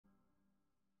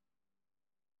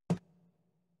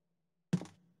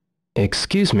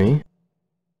Excuse me?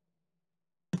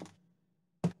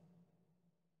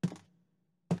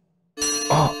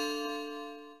 Oh!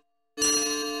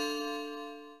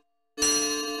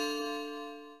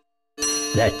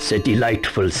 That's a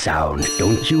delightful sound,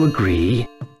 don't you agree?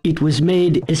 It was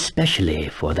made especially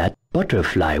for that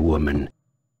butterfly woman.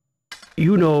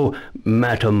 You know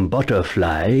Madame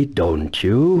Butterfly, don't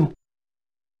you?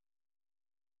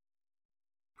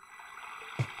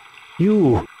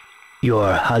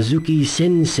 You're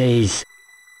Hazuki-sensei's...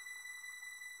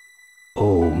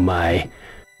 Oh my,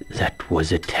 that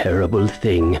was a terrible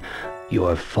thing.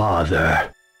 Your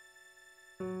father...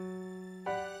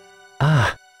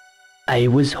 Ah, I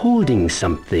was holding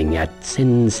something at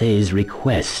Sensei's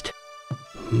request.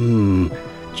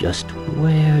 Just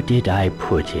where did I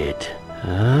put it?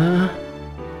 Huh?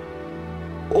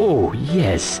 Oh,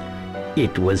 yes,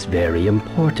 it was very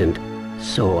important,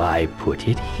 so I put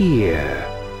it here.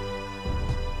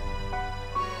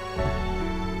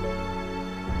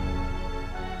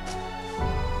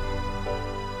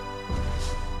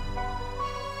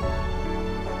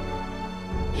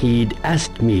 He'd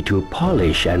asked me to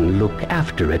polish and look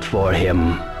after it for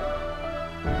him.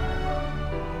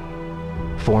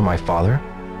 For my father?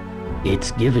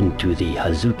 It's given to the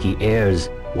Hazuki heirs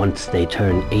once they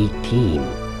turn 18.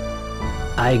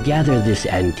 I gather this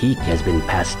antique has been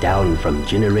passed down from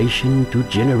generation to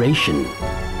generation.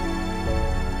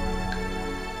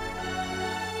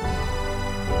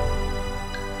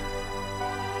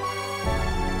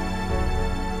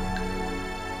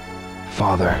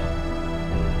 Father.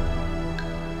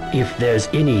 If there's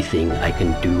anything I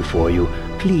can do for you,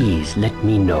 please let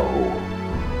me know.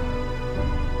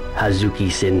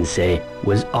 Hazuki-sensei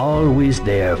was always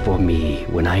there for me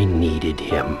when I needed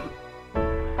him.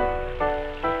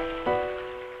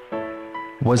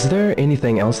 Was there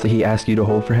anything else that he asked you to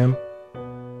hold for him?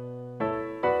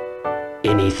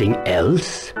 Anything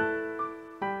else?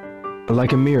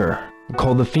 Like a mirror,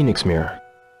 called the Phoenix Mirror.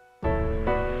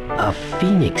 A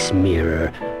Phoenix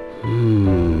Mirror?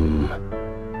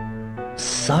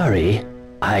 Sorry,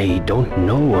 I don't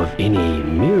know of any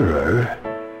mirror.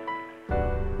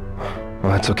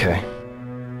 Well, that's okay.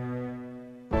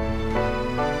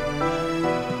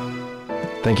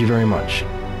 Thank you very much.